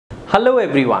Hello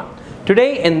everyone.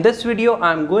 Today in this video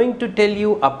I am going to tell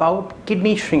you about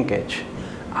kidney shrinkage.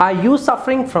 Are you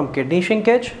suffering from kidney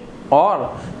shrinkage,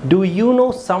 or do you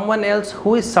know someone else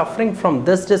who is suffering from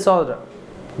this disorder?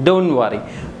 Don't worry.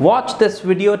 Watch this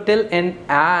video till end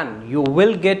and you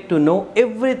will get to know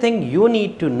everything you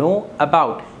need to know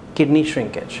about kidney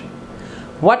shrinkage.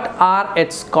 What are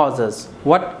its causes?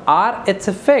 What are its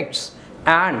effects?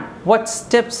 And what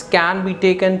steps can be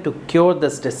taken to cure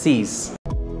this disease?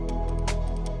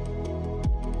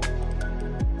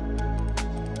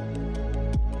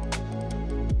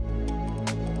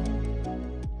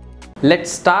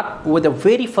 Let's start with the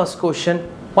very first question.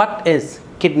 What is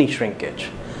kidney shrinkage?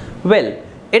 Well,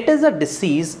 it is a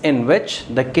disease in which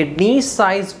the kidney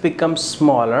size becomes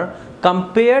smaller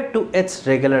compared to its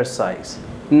regular size.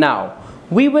 Now,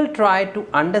 we will try to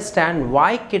understand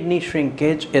why kidney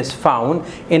shrinkage is found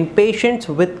in patients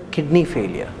with kidney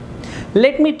failure.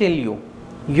 Let me tell you,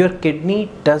 your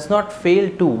kidney does not fail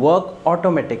to work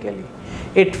automatically.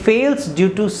 It fails due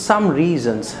to some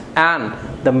reasons, and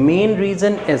the main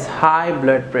reason is high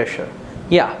blood pressure.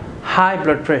 Yeah, high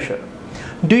blood pressure.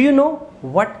 Do you know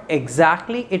what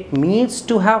exactly it means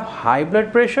to have high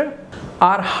blood pressure?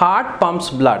 Our heart pumps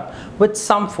blood with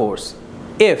some force.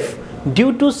 If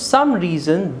due to some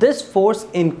reason this force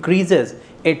increases,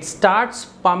 it starts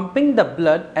pumping the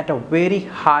blood at a very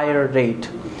higher rate.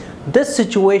 This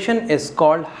situation is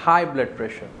called high blood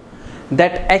pressure.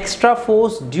 That extra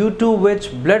force due to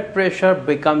which blood pressure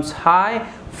becomes high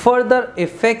further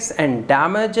affects and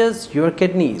damages your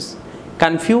kidneys.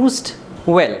 Confused?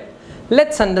 Well,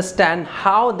 let's understand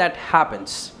how that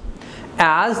happens.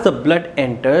 As the blood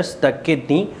enters the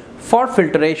kidney for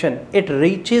filtration, it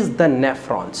reaches the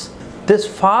nephrons. This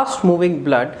fast moving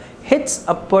blood hits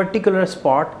a particular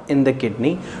spot in the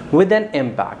kidney with an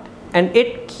impact, and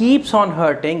it keeps on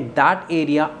hurting that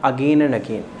area again and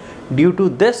again. Due to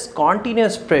this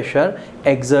continuous pressure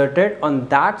exerted on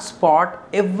that spot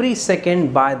every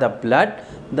second by the blood,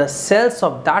 the cells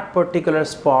of that particular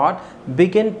spot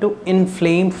begin to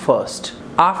inflame first.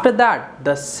 After that,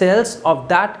 the cells of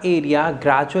that area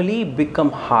gradually become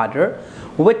harder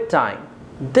with time.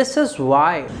 This is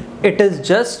why it is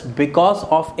just because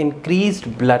of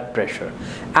increased blood pressure.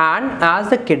 And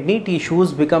as the kidney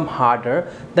tissues become harder,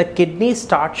 the kidney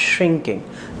starts shrinking.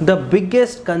 The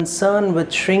biggest concern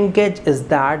with shrinkage is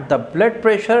that the blood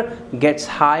pressure gets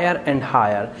higher and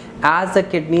higher as the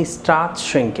kidney starts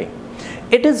shrinking.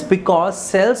 It is because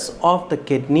cells of the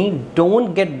kidney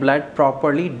don't get blood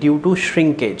properly due to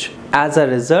shrinkage. As a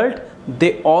result,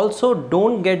 they also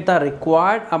don't get the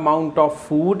required amount of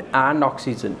food and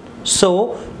oxygen.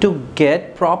 So, to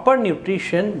get proper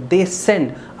nutrition, they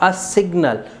send a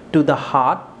signal to the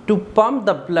heart to pump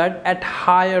the blood at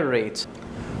higher rates.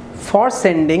 For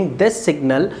sending this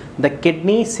signal, the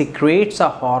kidney secretes a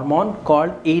hormone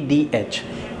called ADH,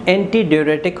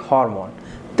 antidiuretic hormone.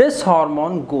 This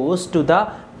hormone goes to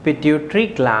the pituitary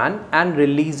gland and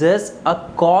releases a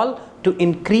call to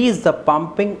increase the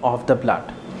pumping of the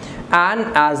blood. And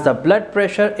as the blood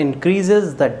pressure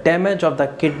increases, the damage of the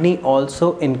kidney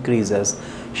also increases,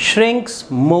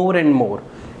 shrinks more and more,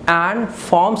 and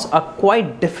forms a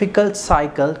quite difficult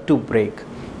cycle to break.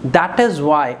 That is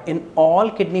why in all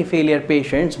kidney failure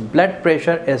patients, blood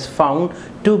pressure is found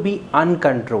to be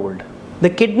uncontrolled. The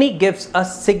kidney gives a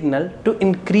signal to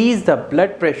increase the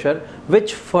blood pressure,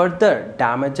 which further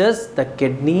damages the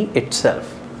kidney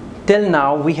itself. Till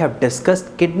now, we have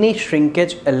discussed kidney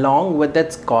shrinkage along with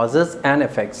its causes and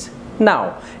effects.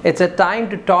 Now, it's a time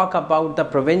to talk about the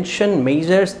prevention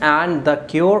measures and the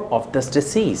cure of this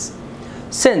disease.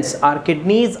 Since our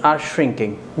kidneys are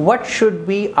shrinking, what should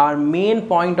be our main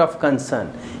point of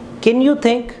concern? Can you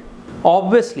think?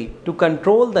 Obviously, to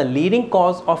control the leading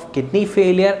cause of kidney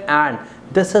failure, and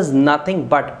this is nothing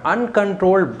but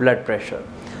uncontrolled blood pressure.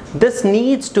 This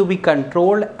needs to be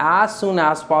controlled as soon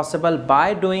as possible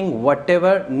by doing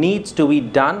whatever needs to be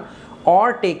done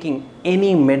or taking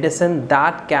any medicine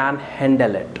that can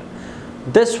handle it.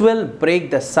 This will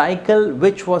break the cycle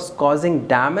which was causing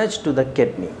damage to the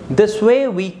kidney. This way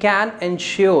we can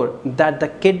ensure that the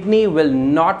kidney will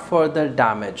not further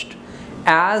damaged.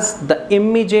 As the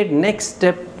immediate next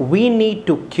step, we need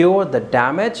to cure the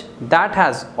damage that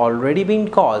has already been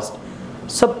caused.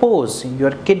 Suppose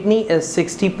your kidney is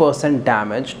 60%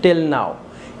 damaged till now.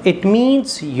 It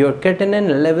means your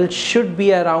creatinine level should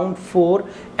be around 4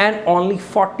 and only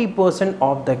 40%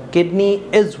 of the kidney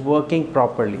is working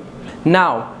properly.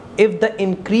 Now, if the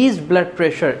increased blood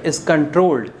pressure is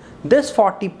controlled, this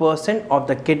 40% of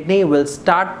the kidney will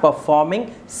start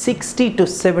performing 60 to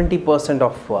 70%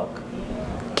 of work.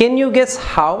 Can you guess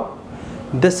how?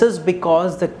 This is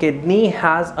because the kidney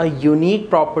has a unique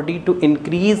property to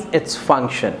increase its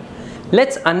function.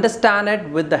 Let's understand it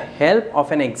with the help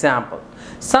of an example.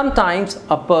 Sometimes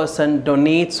a person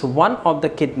donates one of the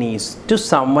kidneys to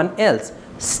someone else.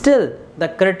 Still, the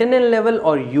creatinine level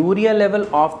or urea level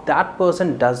of that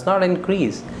person does not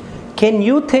increase. Can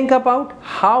you think about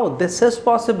how this is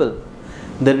possible?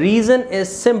 The reason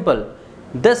is simple.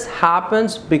 This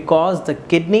happens because the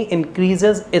kidney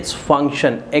increases its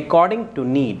function according to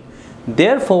need.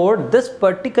 Therefore, this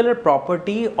particular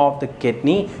property of the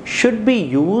kidney should be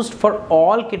used for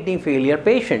all kidney failure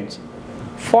patients.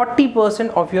 40%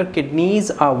 of your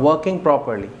kidneys are working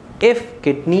properly. If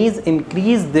kidneys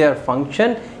increase their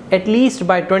function at least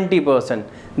by 20%,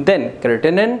 then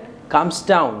creatinine comes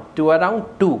down to around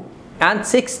 2 and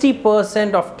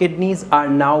 60% of kidneys are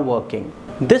now working.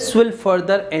 This will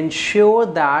further ensure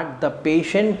that the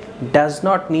patient does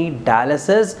not need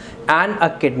dialysis and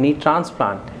a kidney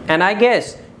transplant. And I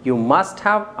guess you must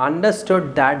have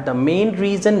understood that the main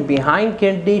reason behind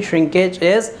kidney shrinkage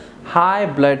is high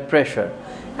blood pressure.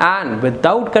 And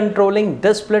without controlling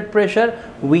this blood pressure,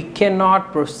 we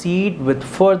cannot proceed with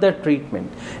further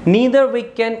treatment. Neither we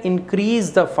can increase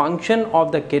the function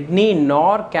of the kidney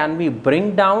nor can we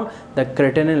bring down the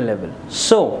creatinine level.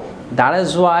 So that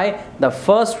is why the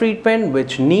first treatment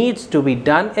which needs to be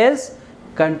done is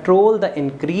control the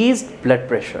increased blood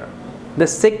pressure. The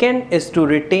second is to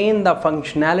retain the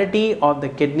functionality of the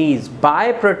kidneys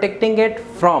by protecting it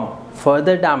from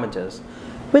further damages.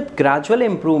 With gradual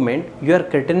improvement, your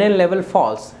creatinine level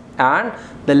falls and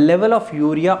the level of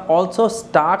urea also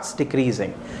starts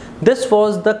decreasing. This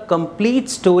was the complete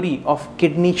story of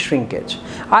kidney shrinkage.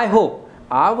 I hope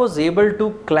I was able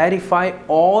to clarify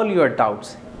all your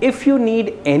doubts. If you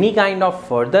need any kind of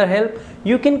further help,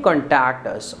 you can contact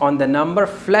us on the number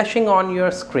flashing on your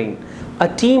screen. A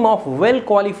team of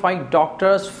well-qualified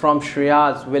doctors from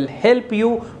SRIAAS will help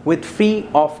you with free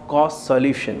of cost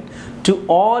solution to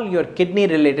all your kidney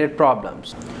related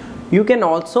problems. You can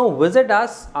also visit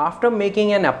us after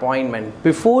making an appointment.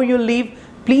 Before you leave,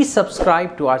 please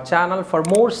subscribe to our channel for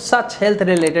more such health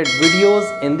related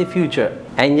videos in the future.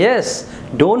 And yes,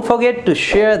 don't forget to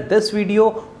share this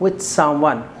video with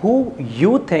someone who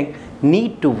you think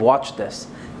need to watch this.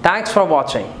 Thanks for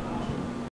watching.